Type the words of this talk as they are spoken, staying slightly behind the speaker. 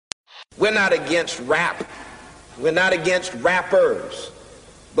We're not against rap. We're not against rappers.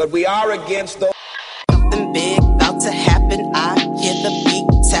 But we are against those. Something big about to happen. I hear the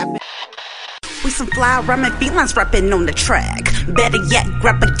beat tapping. We some fly rhyming felines rapping on the track. Better yet,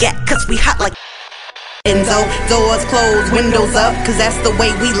 grab a gat, cause we hot like Enzo. Doors closed, windows up, cause that's the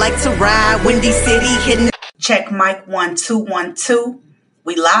way we like to ride. Windy City hitting. Check mic 1 2 1 2.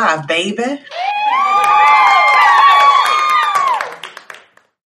 We live, baby.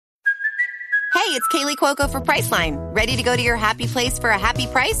 Hey, it's Kaylee Cuoco for Priceline. Ready to go to your happy place for a happy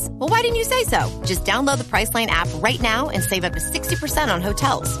price? Well, why didn't you say so? Just download the Priceline app right now and save up to 60% on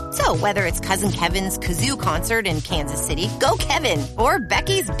hotels. So whether it's Cousin Kevin's Kazoo Concert in Kansas City, go Kevin, or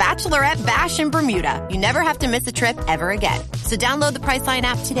Becky's Bachelorette Bash in Bermuda, you never have to miss a trip ever again. So download the Priceline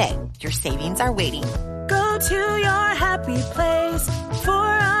app today. Your savings are waiting. Go to your happy place for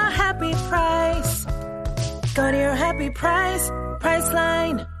a happy price. Go to your happy price,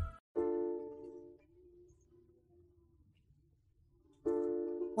 Priceline.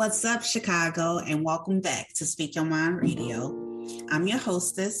 What's up, Chicago, and welcome back to Speak Your Mind Radio. I'm your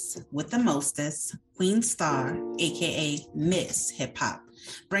hostess with the mostest, Queen Star, aka Miss Hip Hop,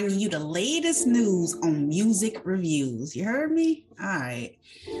 bringing you the latest news on music reviews. You heard me? All right.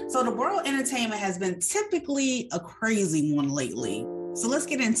 So the world entertainment has been typically a crazy one lately. So let's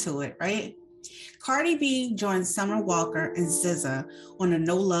get into it, right? Cardi B joined Summer Walker and SZA on a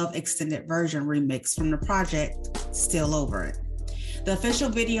No Love extended version remix from the project Still Over It. The official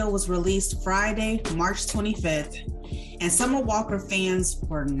video was released Friday, March 25th, and Summer Walker fans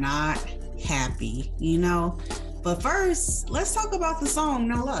were not happy, But first, let's talk about the song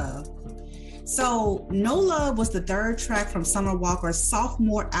No Love. So, No Love was the third track from Summer Walker's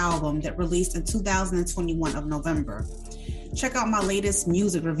sophomore album that released in 2021 of November. Check out my latest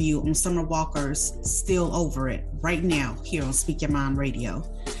music review on Summer Walker's Still Over It right now here on Speak Your Mind Radio.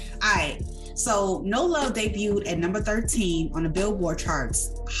 All right. So No Love debuted at number 13 on the Billboard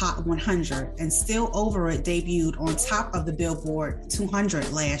charts Hot 100, and Still Over It debuted on top of the Billboard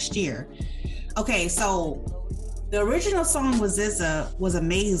 200 last year. Okay, so the original song with SZA was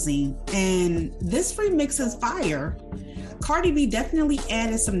amazing, and this remix is fire. Cardi B definitely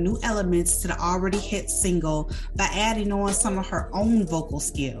added some new elements to the already hit single by adding on some of her own vocal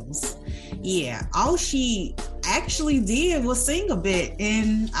skills. Yeah, all she actually did was sing a bit,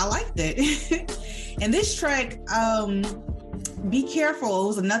 and I liked it. And this track, Be Careful,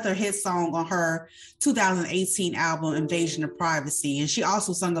 was another hit song on her 2018 album Invasion of Privacy, and she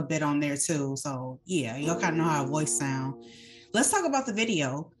also sung a bit on there too. So yeah, y'all kind of know how her voice sound. Let's talk about the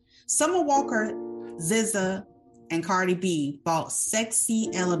video. Summer Walker, SZA, and Cardi B brought sexy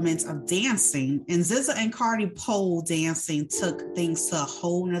elements of dancing, and SZA and Cardi pole dancing took things to a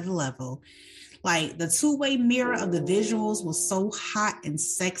whole nother level. Like, the two-way mirror of the visuals was so hot and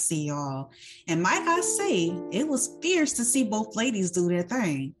sexy, y'all. And might I say, it was fierce to see both ladies do their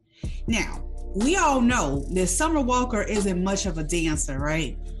thing. Now, we all know that Summer Walker isn't much of a dancer,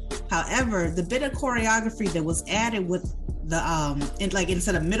 right? However, the bit of choreography that was added with the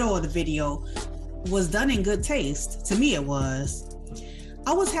into the middle of the video was done in good taste. To me, it was.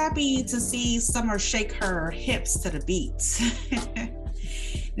 I was happy to see Summer shake her hips to the beats.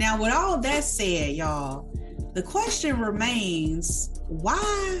 Now, with all that said, y'all, the question remains,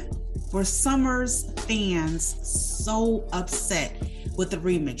 why were Summer's fans so upset with the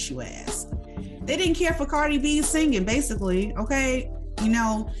remix, you ask? They didn't care for Cardi B singing, basically, okay?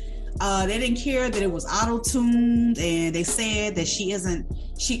 They didn't care that it was auto-tuned, and they said that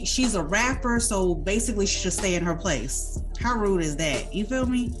she's a rapper, so basically she should stay in her place. How rude is that? You feel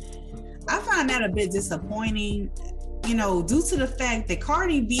me? I find that a bit disappointing, due to the fact that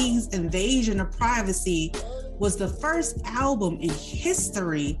Cardi B's Invasion of Privacy was the first album in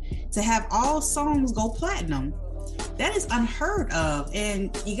history to have all songs go platinum. That is unheard of,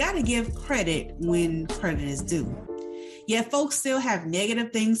 and you got to give credit when credit is due. Yet folks still have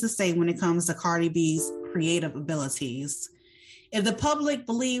negative things to say when it comes to Cardi B's creative abilities. If the public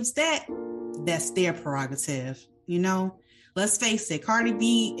believes that, that's their prerogative, Let's face it, Cardi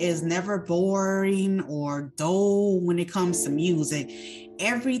B is never boring or dull when it comes to music.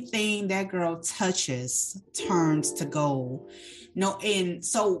 Everything that girl touches turns to gold. And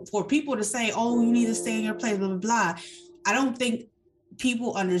so for people to say, oh, you need to stay in your place, blah, blah, blah, I don't think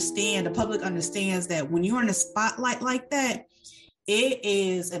the public understands that when you're in the spotlight like that, it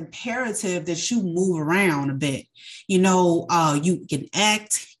is imperative that you move around a bit. You can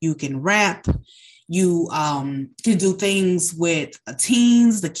act, you can rap, You can do things with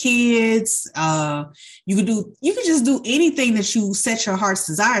teens, the kids. You can just do anything that you set your heart's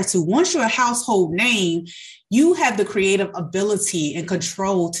desire to. Once you're a household name, you have the creative ability and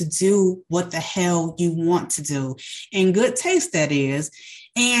control to do what the hell you want to do. In good taste, that is.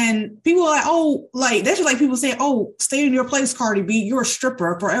 And people are like, oh, like, that's just like people say, oh, stay in your place, Cardi B, you're a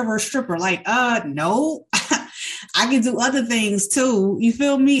stripper, forever a stripper. Like, no, I can do other things too. You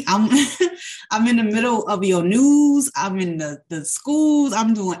feel me? I'm in the middle of your news. I'm in the schools.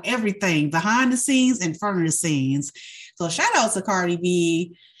 I'm doing everything behind the scenes and front of the scenes. So shout out to Cardi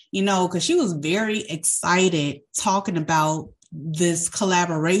B, because she was very excited talking about this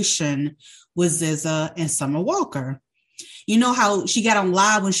collaboration with SZA and Summer Walker. You know how she got on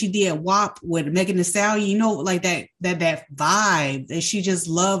live when she did WAP with Megan Thee Stallion, like that vibe that she just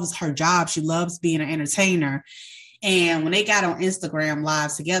loves her job. She loves being an entertainer. And when they got on Instagram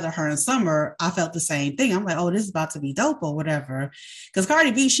live together, her and Summer, I felt the same thing. I'm like, oh, this is about to be dope or whatever. Because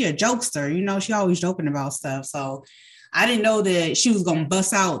Cardi B, she a jokester, she always joking about stuff. So I didn't know that she was going to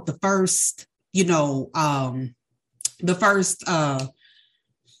bust out the first,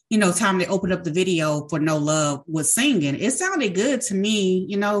 time they opened up the video for No Love with singing. It sounded good to me,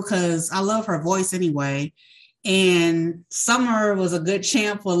 because I love her voice anyway. And Summer was a good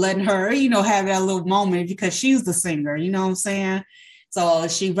champ for letting her, have that little moment because she's the singer, you know what I'm saying? So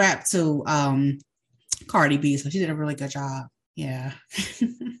she rapped to Cardi B, so she did a really good job. Yeah.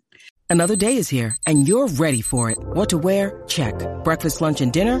 Another day is here and you're ready for it. What to wear? Check. Breakfast, lunch,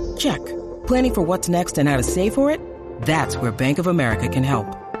 and dinner? Check. Planning for what's next and how to save for it? That's where Bank of America can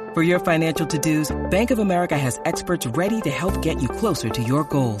help. For your financial to-dos, Bank of America has experts ready to help get you closer to your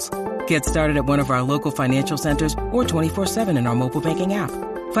goals. Get started at one of our local financial centers or 24/7 in our mobile banking app.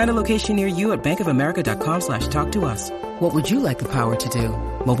 Find a location near you at bankofamerica.com/talktous. What would you like the power to do?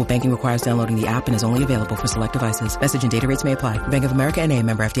 Mobile banking requires downloading the app and is only available for select devices. Message and data rates may apply. Bank of America NA,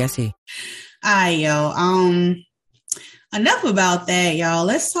 member FDIC. All right, yo. Enough about that, y'all.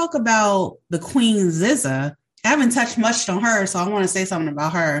 Let's talk about the Queen SZA. I haven't touched much on her, so I want to say something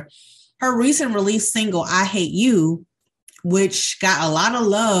about her. Her recent release single, I Hate You, which got a lot of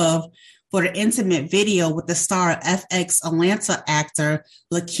love for the intimate video with the star FX Atlanta actor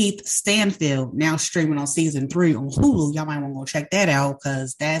Lakeith Stanfield, now streaming on season 3 on Hulu. Y'all might want to go check that out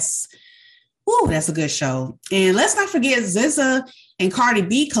because that's a good show. And let's not forget SZA and Cardi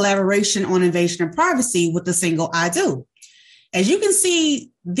B collaboration on Invasion of Privacy with the single I Do. As you can see,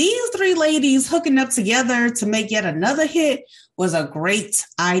 these 3 ladies hooking up together to make yet another hit was a great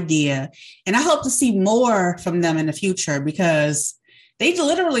idea. And I hope to see more from them in the future because they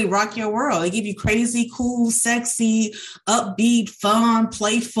literally rock your world. They give you crazy, cool, sexy, upbeat, fun,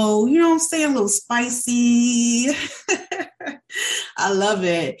 playful, you know what I'm saying? A little spicy. I love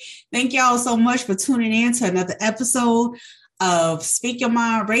it. Thank y'all so much for tuning in to another episode of Speak Your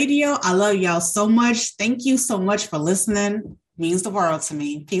Mind Radio. I love y'all so much. Thank you so much for listening. Means the world to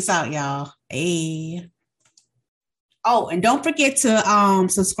me. Peace out, y'all. Hey. Oh, and don't forget to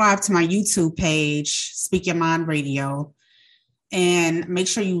subscribe to my YouTube page, Speak Your Mind Radio. And make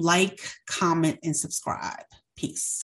sure you like, comment, and subscribe. Peace.